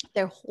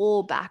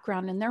whole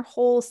background and their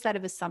whole set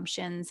of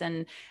assumptions.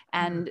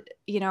 And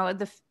you know,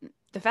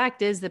 the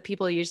fact is that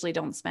people usually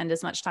don't spend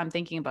as much time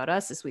thinking about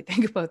us as we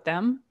think about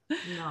them.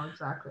 No,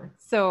 exactly.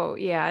 So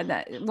yeah,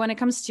 that when it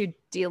comes to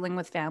dealing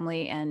with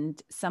family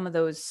and some of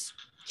those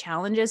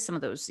challenges, some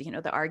of those, you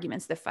know, the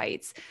arguments, the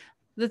fights,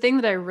 the thing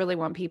that I really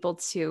want people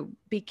to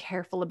be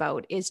careful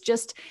about is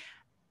just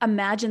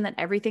imagine that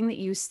everything that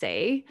you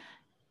say,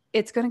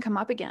 it's going to come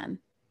up again.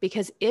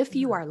 Because if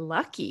you are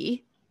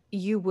lucky,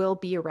 you will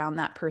be around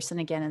that person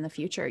again in the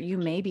future. You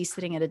may be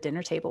sitting at a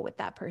dinner table with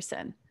that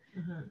person.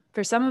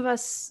 For some of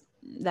us,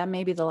 that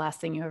may be the last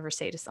thing you ever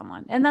say to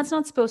someone. And that's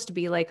not supposed to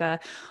be like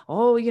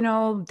oh, you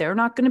know, they're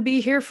not going to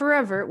be here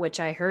forever, which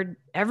I heard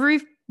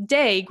every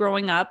day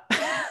growing up.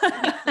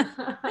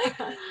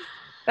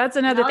 That's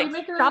another thing. You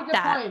make a really good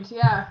point.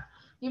 Yeah.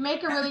 You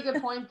make a really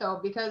good point though,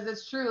 because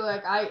it's true.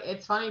 Like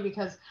it's funny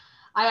because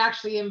I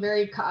actually am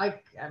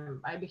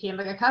I became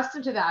like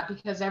accustomed to that,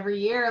 because every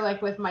year,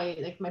 like with my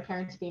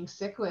parents being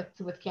sick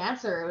with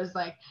cancer, it was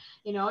like,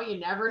 you know, you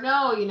never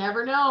know.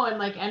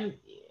 And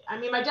I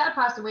mean, my dad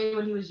passed away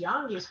when he was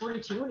young. He was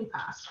 42 when he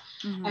passed.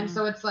 And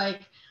so it's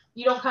like,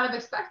 you don't kind of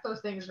expect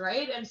those things.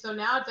 Right. And so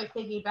now it's like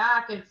thinking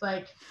back, it's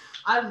like,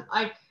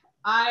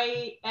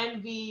 I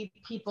envy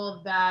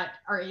people that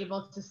are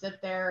able to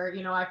sit there,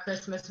 you know, at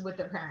Christmas with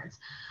their parents.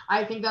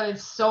 I think that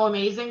it's so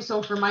amazing.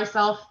 So for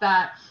myself,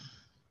 that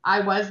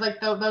I was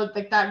like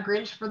like that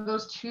Grinch for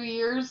those 2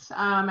 years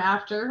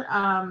after,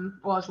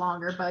 well, it's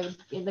longer, but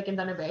like in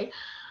Thunder Bay,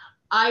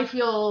 I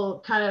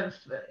feel kind of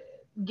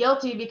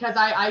guilty because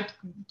I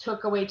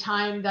took away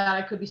time that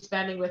I could be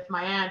spending with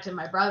my aunt and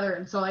my brother.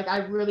 And so like, I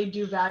really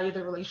do value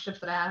the relationships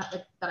that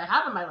I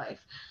have in my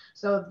life.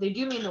 So they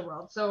do mean the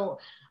world. So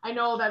I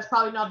know that's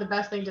probably not the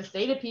best thing to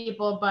say to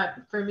people, but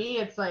for me,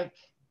 it's like,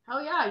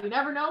 hell yeah, you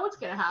never know what's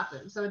going to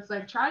happen. So it's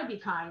like, try to be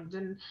kind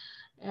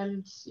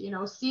and, you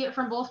know, see it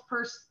from both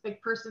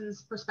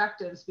person's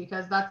perspectives,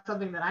 because that's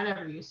something that I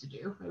never used to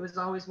do. It was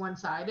always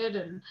one-sided.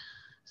 And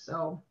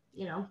so,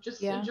 you know,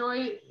 just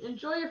enjoy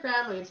your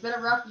family. It's been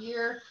a rough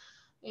year,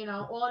 you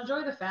know, well,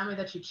 enjoy the family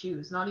that you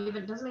choose. Doesn't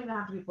even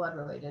have to be blood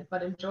related,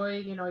 but enjoy,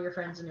 you know, your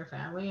friends and your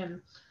family.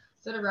 And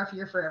it's been a rough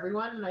year for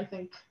everyone. And I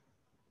think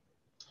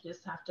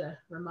just have to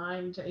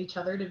remind each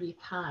other to be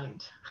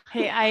kind.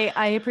 Hey,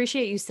 I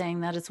appreciate you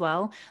saying that as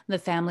well. The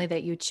family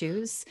that you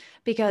choose,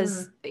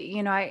 because,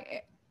 you know,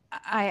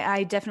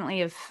 I definitely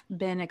have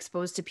been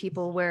exposed to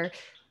people where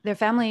their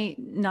family,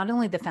 not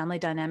only the family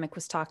dynamic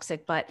was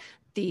toxic, but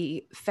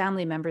the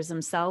family members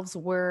themselves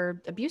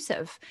were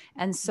abusive.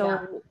 And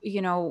so,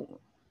 you know,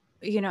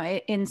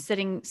 in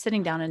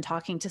sitting down and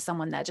talking to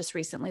someone that just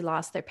recently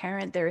lost their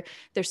parent,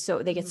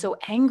 they get so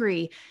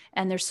angry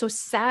and they're so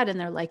sad, and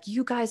they're like,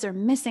 you guys are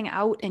missing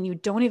out and you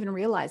don't even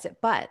realize it.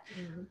 But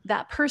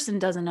that person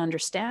doesn't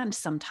understand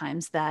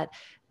sometimes that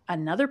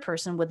another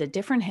person with a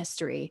different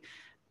history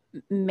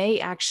may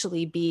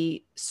actually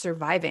be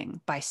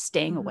surviving by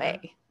staying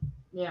away.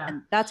 Yeah.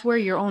 And that's where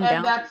your own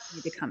boundaries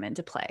need to come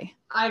into play.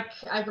 I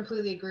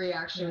completely agree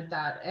actually with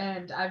that.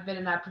 And I've been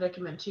in that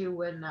predicament too,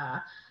 when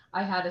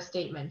I had a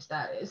statement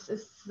that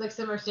is like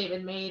similar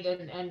statement made,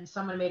 and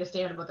someone made a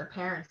statement about their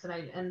parents. And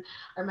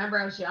I remember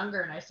I was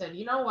younger and I said,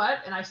 you know what?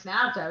 And I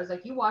snapped. I was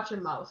like, you watch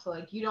your mouth.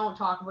 Like, you don't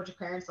talk about your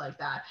parents like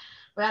that.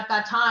 But at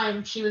that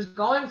time, she was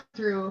going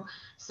through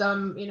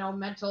some, you know,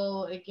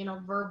 mental, like, you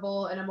know,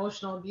 verbal and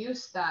emotional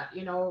abuse that,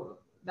 you know,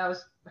 that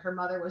was her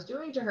mother was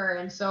doing to her.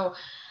 And so,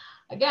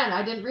 again,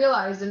 I didn't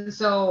realize. And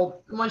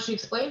so when she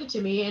explained it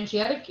to me, and she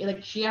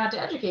had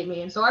to educate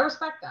me. And so I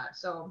respect that.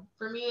 So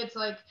for me, it's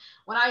like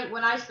when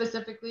I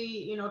specifically,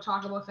 you know,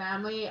 talk about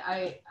family,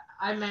 I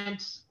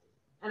meant,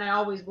 and I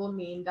always will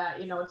mean that,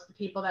 you know, it's the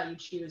people that you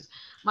choose.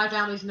 My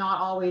family's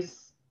not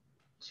always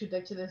to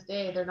this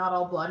day, they're not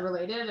all blood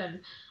related,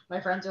 and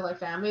my friends are like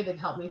family. They've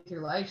helped me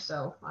through life.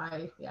 So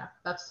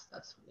that's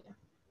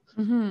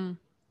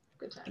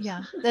good times.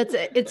 Yeah,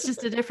 it's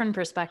just a different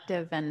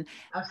perspective. And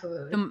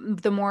absolutely,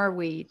 the more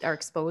we are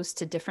exposed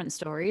to different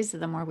stories,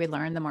 the more we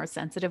learn, the more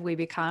sensitive we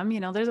become. You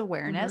know, there's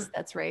awareness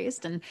that's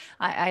raised, and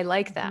I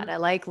like that. I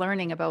like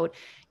learning about,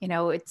 you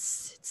know,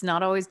 it's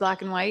not always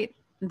black and white.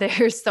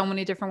 There's so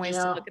many different ways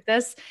to look at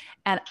this,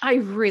 and I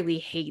really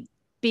hate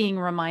being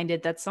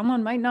reminded that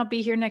someone might not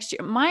be here next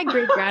year. My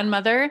great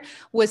grandmother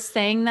was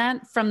saying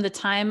that from the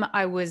time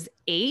I was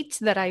 8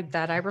 that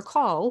I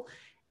recall.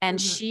 And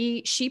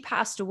she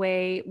passed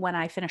away when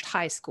I finished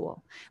high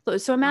school.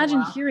 So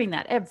imagine hearing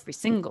that every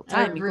single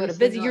time you go to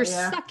visit. You're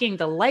sucking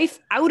the life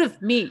out of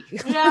me.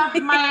 Yeah,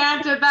 my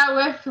aunt did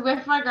that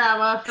with my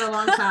grandma for a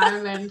long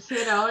time, and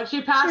you know, and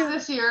she passed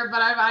this year.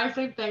 But I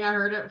same thing. I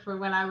heard it from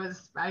when I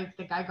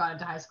think I got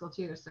into high school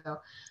too. So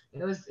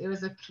it was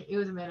a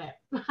minute.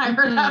 I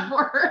heard that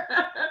for her.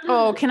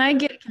 Oh, can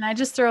I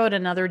just throw out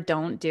another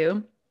don't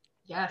do?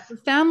 Yes. A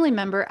family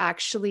member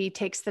actually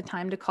takes the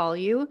time to call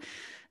you.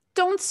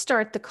 don't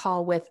start the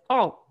call with,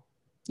 "Oh,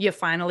 you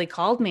finally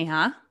called me,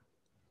 huh?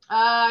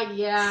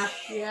 Yeah.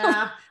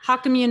 How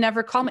come you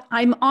never call me?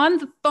 I'm on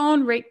the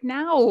phone right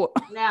now."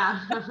 Yeah.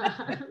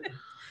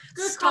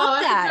 Good Stop call.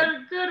 That's that.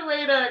 a good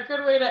way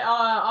to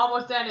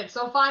almost end it.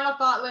 So final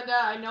thought, Linda.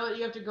 I know that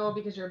you have to go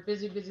because you're a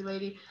busy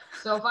lady.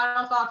 So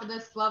final thought for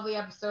this lovely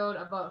episode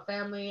about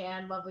family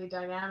and lovely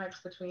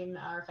dynamics between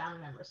our family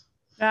members.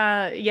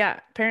 Yeah,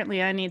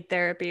 apparently I need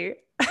therapy.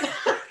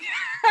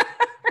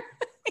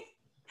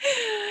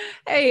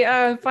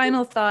 Hey,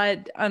 final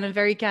thought on a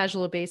very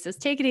casual basis.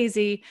 Take it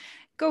easy.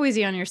 Go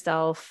easy on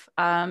yourself.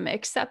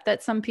 Accept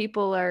that some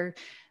people have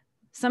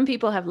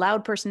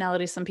loud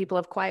personalities, some people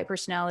have quiet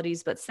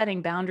personalities, but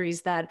setting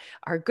boundaries that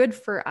are good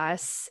for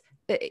us,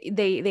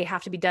 they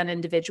have to be done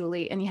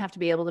individually, and you have to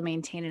be able to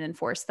maintain and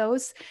enforce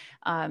those.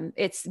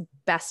 It's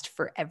best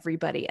for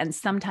everybody. And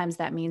sometimes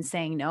that means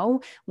saying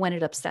no when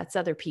it upsets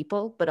other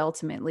people, but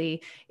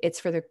ultimately it's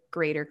for the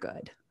greater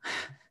good.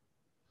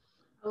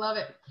 I love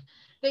it.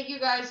 Thank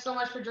you guys so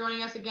much for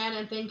joining us again.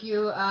 And thank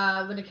you,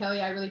 Linda Kelly.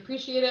 I really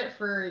appreciate it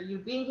for you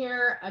being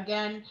here.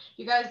 Again, if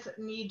you guys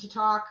need to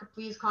talk,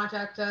 please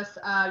contact us.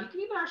 You can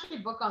even actually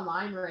book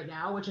online right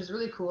now, which is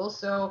really cool.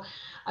 So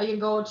you can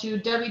go to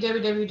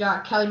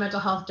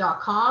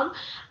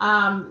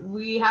www.kellymentalhealth.com.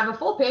 We have a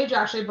full page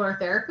actually about our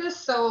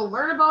therapists. So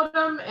learn about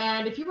them.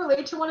 And if you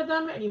relate to one of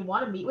them and you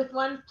want to meet with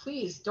one,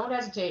 please don't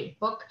hesitate.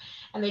 Book.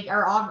 And they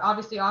are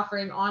obviously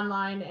offering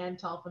online and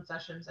telephone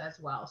sessions as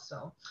well.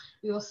 So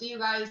we will see you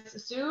guys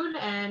soon,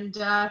 and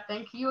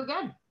thank you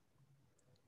again.